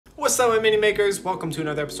What's up, my mini makers? Welcome to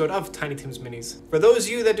another episode of Tiny Tim's Minis. For those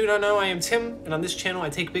of you that do not know, I am Tim, and on this channel I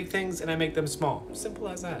take big things and I make them small. Simple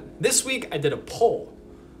as that. This week I did a poll.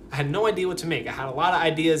 I had no idea what to make. I had a lot of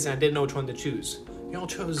ideas and I didn't know which one to choose. Y'all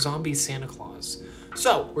chose zombie Santa Claus.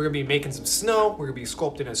 So we're gonna be making some snow, we're gonna be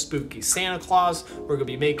sculpting a spooky Santa Claus, we're gonna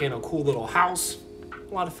be making a cool little house.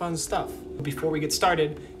 A lot of fun stuff. But before we get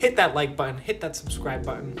started, hit that like button, hit that subscribe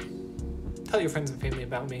button. Tell your friends and family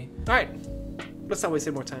about me. All right. Let's not waste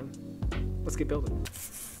any more time. Let's get building.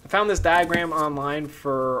 I found this diagram online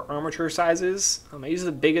for armature sizes. I used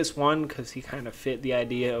the biggest one because he kind of fit the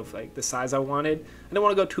idea of like the size I wanted. I didn't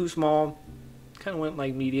want to go too small. Kind of went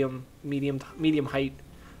like medium height.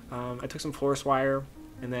 I took some florist wire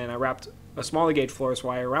and then I wrapped a smaller gauge florist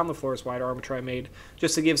wire around the florist wire armature I made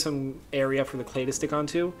just to give some area for the clay to stick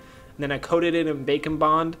onto. And then I coated it in bacon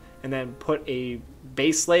bond and then put a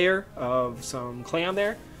base layer of some clay on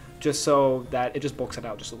there, just so that it just bulks it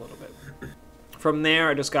out just a little bit. From there,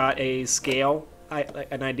 I just got a scale,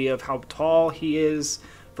 an idea of how tall he is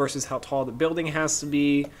versus how tall the building has to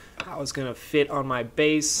be, how it's gonna fit on my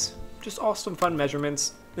base, just all some fun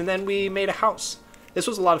measurements. And then we made a house. This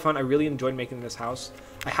was a lot of fun. I really enjoyed making this house.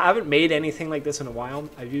 I haven't made anything like this in a while.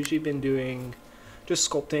 I've usually been doing just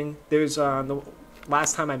sculpting. There's the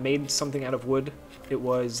last time I made something out of wood, it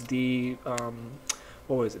was the,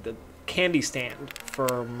 what was it? The candy stand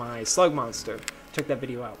for my slug monster. Check that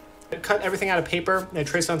video out. I cut everything out of paper and I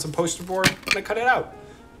traced on some poster board and I cut it out.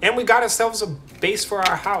 And we got ourselves a base for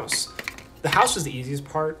our house. The house was the easiest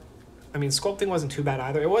part. I mean, sculpting wasn't too bad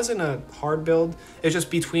either. It wasn't a hard build. It was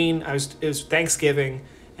just between, it was Thanksgiving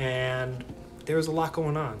and there was a lot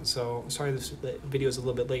going on. So sorry this video is a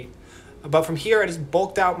little bit late. But from here, I just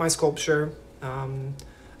bulked out my sculpture. I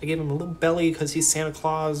gave him a little belly because he's Santa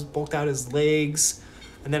Claus, bulked out his legs.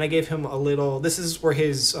 And then I gave him a little, this is where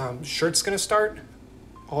his shirt's gonna start.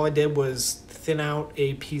 All I did was thin out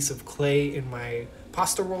a piece of clay in my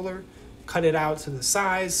pasta roller, cut it out to the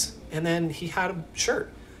size, and then he had a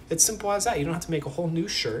shirt. It's simple as that. You don't have to make a whole new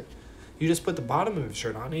shirt. You just put the bottom of the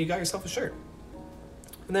shirt on and you got yourself a shirt.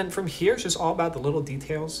 And then from here, it's just all about the little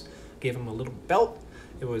details. Gave him a little belt.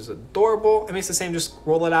 It was adorable. I mean, it's the same, just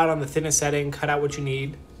roll it out on the thinnest setting, cut out what you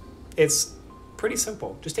need. It's pretty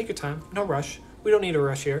simple. Just take your time, no rush. We don't need a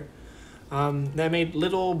rush here. Then I made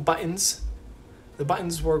little buttons. The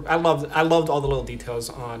buttons were, I loved all the little details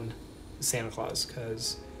on Santa Claus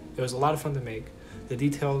because it was a lot of fun to make. The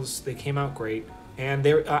details, they came out great. And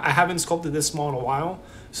I haven't sculpted this small in a while,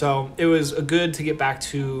 so it was good to get back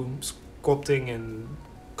to sculpting and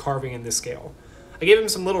carving in this scale. I gave him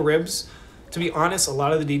some little ribs. To be honest, a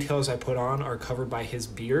lot of the details I put on are covered by his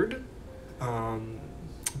beard,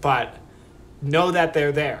 but know that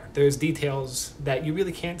they're there. There's details that you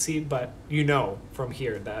really can't see, but you know from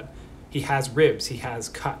here that he has ribs, he has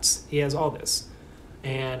cuts, he has all this.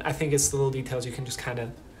 And I think it's the little details you can just kind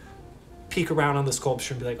of peek around on the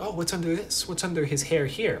sculpture and be like, oh, what's under this? What's under his hair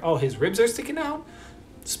here? Oh, his ribs are sticking out?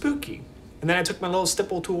 Spooky. And then I took my little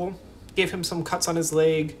stipple tool, gave him some cuts on his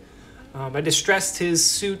leg. I distressed his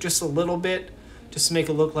suit just a little bit, just to make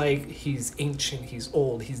it look like he's ancient, he's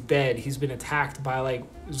old, he's dead, he's been attacked by like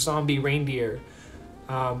zombie reindeer.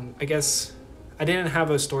 I guess I didn't have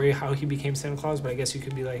a story how he became Santa Claus, but I guess you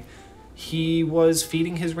could be like, he was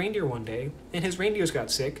feeding his reindeer one day and his reindeers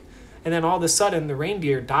got sick. And then all of a sudden the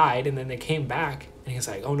reindeer died and then they came back and he's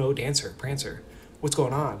like, oh no, Dancer, Prancer, what's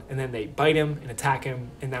going on? And then they bite him and attack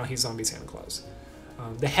him and now he's zombie Santa Claus.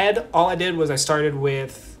 The head, all I did was I started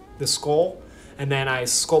with the skull and then I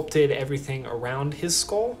sculpted everything around his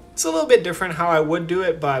skull. It's a little bit different how I would do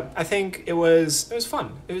it, but I think it was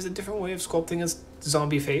fun. It was a different way of sculpting his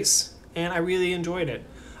zombie face and I really enjoyed it.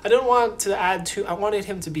 I didn't want to add I wanted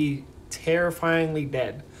him to be terrifyingly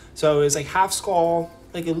dead. So it was like half skull,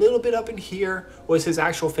 like a little bit up in here was his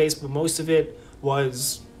actual face, but most of it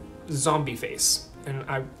was zombie face. And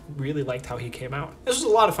I really liked how he came out. This was a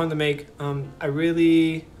lot of fun to make. I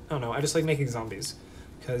don't know, I just like making zombies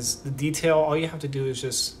because the detail, all you have to do is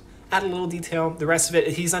just add a little detail. The rest of it,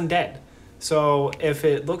 he's undead. So if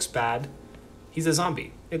it looks bad, he's a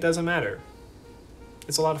zombie. It doesn't matter.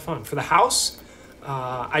 It's a lot of fun. For the house,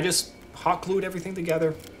 I just hot glued everything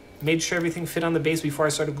together, made sure everything fit on the base before I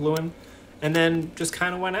started gluing, and then just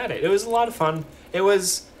kind of went at it. It was a lot of fun. It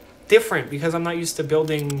was different because I'm not used to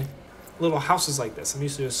building little houses like this. I'm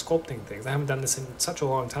used to just sculpting things. I haven't done this in such a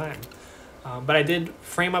long time. But I did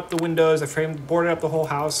frame up the windows. I boarded up the whole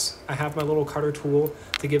house. I have my little cutter tool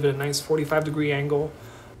to give it a nice 45-degree angle.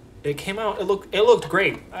 It came out, it looked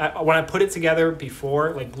great. When I put it together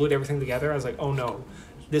before, like glued everything together, I was like, oh no,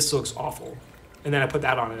 this looks awful. And then I put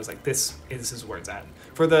that on and I was like, this is where it's at.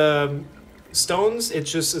 For the stones,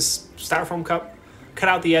 it's just a styrofoam cup, cut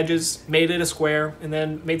out the edges, made it a square, and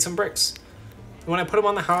then made some bricks. And when I put them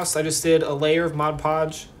on the house, I just did a layer of Mod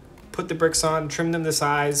Podge, put the bricks on, trimmed them to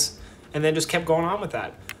size, and then just kept going on with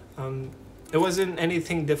that. It wasn't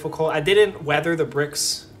anything difficult. I didn't weather the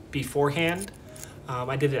bricks beforehand.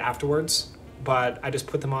 I did it afterwards, but I just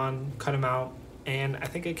put them on, cut them out, and I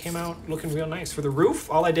think it came out looking real nice. For the roof,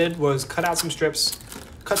 all I did was cut out some strips,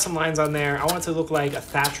 cut some lines on there. I wanted it to look like a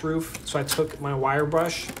thatch roof, so I took my wire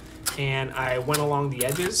brush and I went along the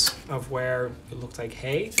edges of where it looked like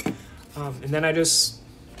hay, and then I just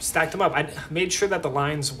stacked them up. I made sure that the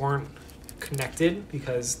lines weren't connected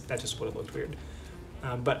because that just would have looked weird.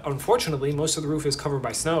 But unfortunately, most of the roof is covered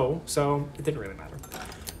by snow, so it didn't really matter.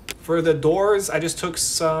 For the doors, I just took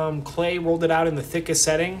some clay, rolled it out in the thickest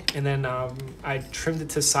setting, and then I trimmed it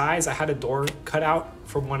to size. I had a door cut out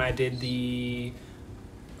from when I did the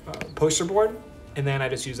poster board, and then I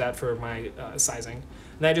just used that for my sizing.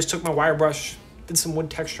 And then I just took my wire brush, did some wood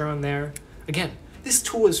texture on there. Again, this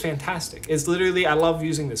tool is fantastic. It's literally, I love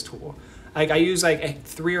using this tool. Like I use like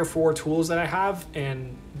 3 or 4 tools that I have,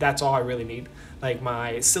 and that's all I really need. Like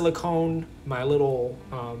my silicone, my little,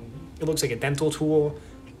 it looks like a dental tool,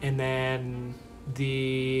 and then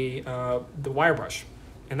the wire brush,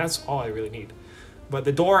 and that's all I really need. But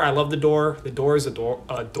the door, I love the door. The door is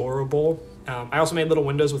adorable. I also made little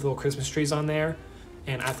windows with little Christmas trees on there,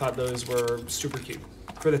 and I thought those were super cute.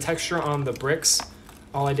 For the texture on the bricks,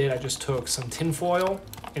 all I did, I just took some tin foil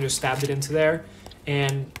and just stabbed it into there,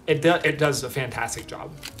 and it does a fantastic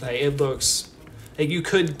job. Like, it looks like you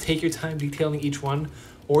could take your time detailing each one,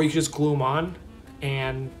 or you could just glue them on,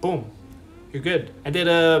 and boom, you're good. I did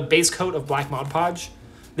a base coat of black Mod Podge.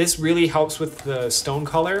 This really helps with the stone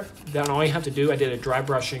color. Then all you have to do, I did a dry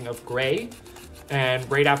brushing of gray, and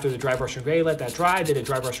right after the dry brushing of gray, let that dry. I did a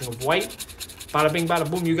dry brushing of white. Bada bing, bada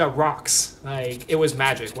boom, you got rocks. Like, it was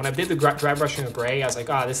magic. When I did the dry brushing of gray, I was like,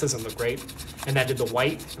 ah, this doesn't look great. And then I did the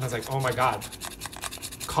white, and I was like, oh my God,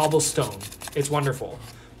 cobblestone. It's wonderful.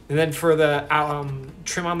 And then for the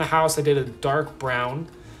trim on the house, I did a dark brown,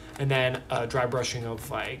 and then a dry brushing of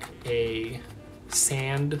like a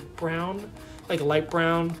sand brown, like a light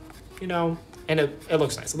brown, you know, and it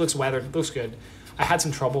looks nice. It looks weathered, it looks good. I had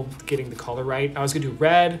some trouble getting the color right. I was gonna do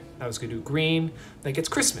red, I was gonna do green. Like, it's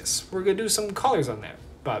Christmas, we're gonna do some colors on there,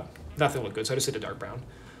 but nothing looked good, so I just did a dark brown.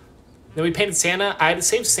 Then we painted Santa. I had to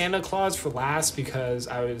save Santa-Clause for last because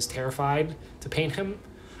I was terrified to paint him.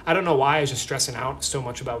 I don't know why, I was just stressing out so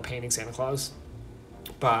much about painting Santa-Claus.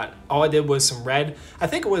 But all I did was some red. I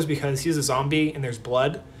think it was because he's a zombie and there's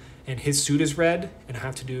blood, and his suit is red, and I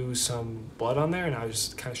have to do some blood on there, and I was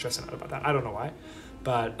just kind of stressing out about that. I don't know why.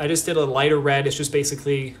 But I just did a lighter red. It's just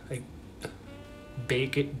basically like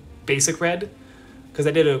basic red, because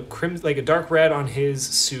I did a dark red on his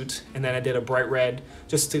suit, and then I did a bright red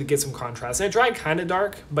just to get some contrast. And it dried kind of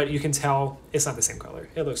dark, but you can tell it's not the same color.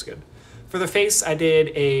 It looks good. For the face,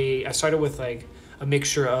 I started with like a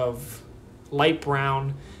mixture of light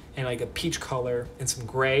brown and like a peach color and some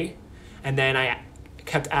gray, and then I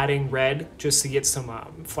kept adding red just to get some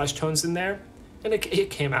flesh tones in there, and it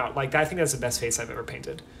came out like that. I think that's the best face I've ever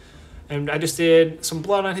painted. And I just did some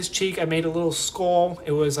blood on his cheek. I made a little skull.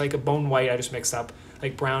 It was like a bone white. I just mixed up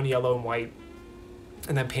like brown, yellow, and white,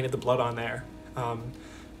 and then painted the blood on there.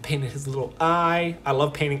 Painted his little eye. I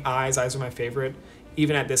love painting eyes. Eyes are my favorite.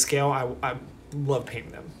 Even at this scale, I love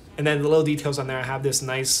painting them. And then the little details on there, I have this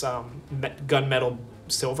nice gunmetal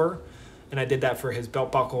silver, and I did that for his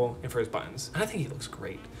belt buckle and for his buttons. And I think he looks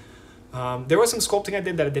great. There was some sculpting I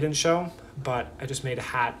did that I didn't show, but I just made a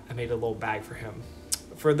hat. I made a little bag for him.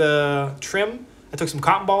 For the trim, I took some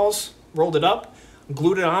cotton balls, rolled it up,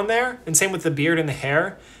 glued it on there, and same with the beard and the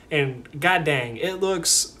hair, and god dang, it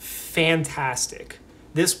looks fantastic.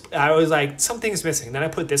 This, I was like, something's missing. Then I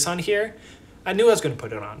put this on here. I knew I was going to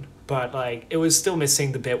put it on, but like it was still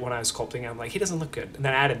missing the bit when I was sculpting. I'm like, he doesn't look good. And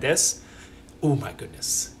then I added this. Oh my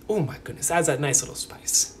goodness. Oh my goodness. Adds that nice little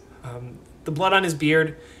spice. The blood on his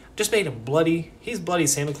beard just made him bloody. He's bloody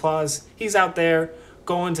Santa Claus. He's out there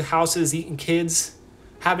going to houses, eating kids,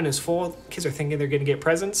 having his full. Kids are thinking they're going to get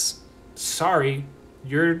presents. Sorry,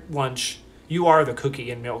 your lunch. You are the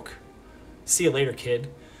cookie and milk. See you later,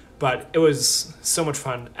 kid. But it was so much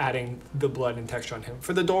fun adding the blood and texture on him.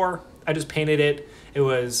 For the door, I just painted it. It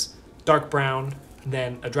was dark brown,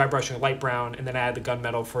 then a dry brushing of light brown, and then I added the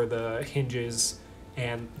gunmetal for the hinges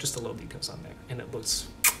and just the little details on there. And it looks,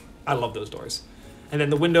 I love those doors. And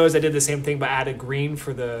then the windows, I did the same thing, but added green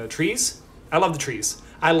for the trees. I love the trees.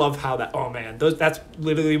 I love how that, oh man, that's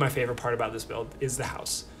literally my favorite part about this build is the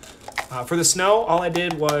house. For the snow, all I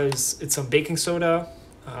did was, it's some baking soda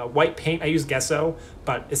white paint. I use gesso,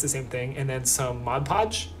 but it's the same thing. And then some Mod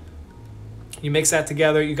Podge. You mix that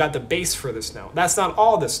together, you got the base for the snow. That's not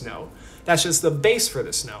all the snow. That's just the base for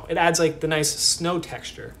the snow. It adds like the nice snow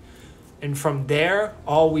texture. And from there,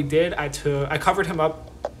 all we did, I covered him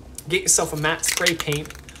up. Get yourself a matte spray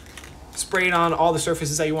paint, spray it on all the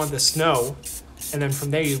surfaces that you want the snow, and then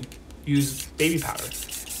from there you use baby powder.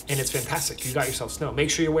 And it's fantastic. You got yourself snow.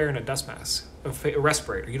 Make sure you're wearing a dust mask, a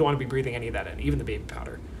respirator. You don't want to be breathing any of that in, even the baby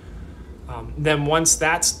powder. Then once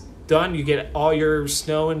that's done, you get all your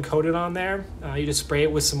snow and coated on there. You just spray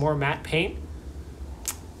it with some more matte paint,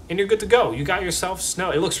 and you're good to go. You got yourself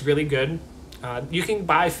snow. It looks really good. You can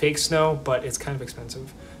buy fake snow, but it's kind of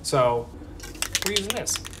expensive. So we're using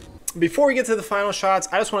this. Before we get to the final shots,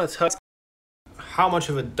 I just want to tell you how much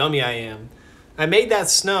of a dummy I am. I made that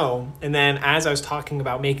snow, and then as I was talking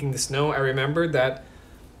about making the snow, I remembered that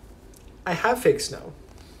I have fake snow.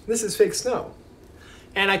 This is fake snow.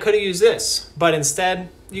 And I could have used this, but instead,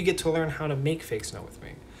 you get to learn how to make fake snow with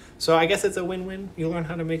me. So I guess it's a win-win. You learn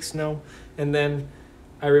how to make snow, and then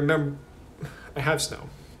I remember I have snow.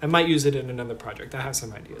 I might use it in another project. I have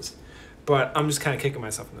some ideas, but I'm just kind of kicking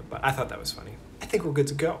myself in the butt. I thought that was funny. I think we're good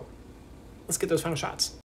to go. Let's get those final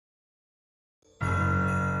shots.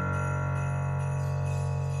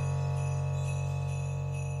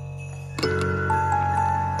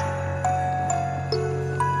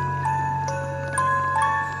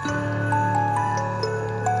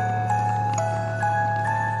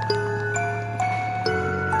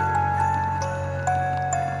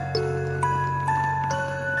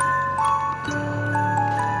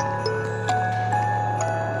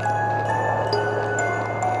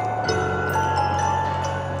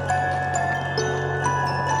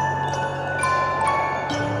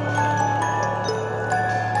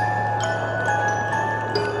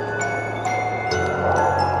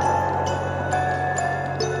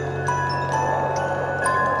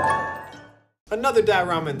 Another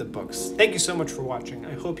diorama in the books. Thank you so much for watching.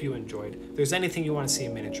 I hope you enjoyed. If there's anything you want to see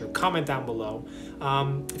in miniature, comment down below.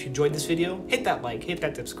 If you enjoyed this video, hit that like, hit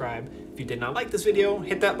that subscribe. If you did not like this video,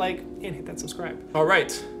 hit that like and hit that subscribe. All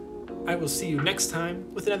right, I will see you next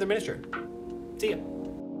time with another miniature. See ya.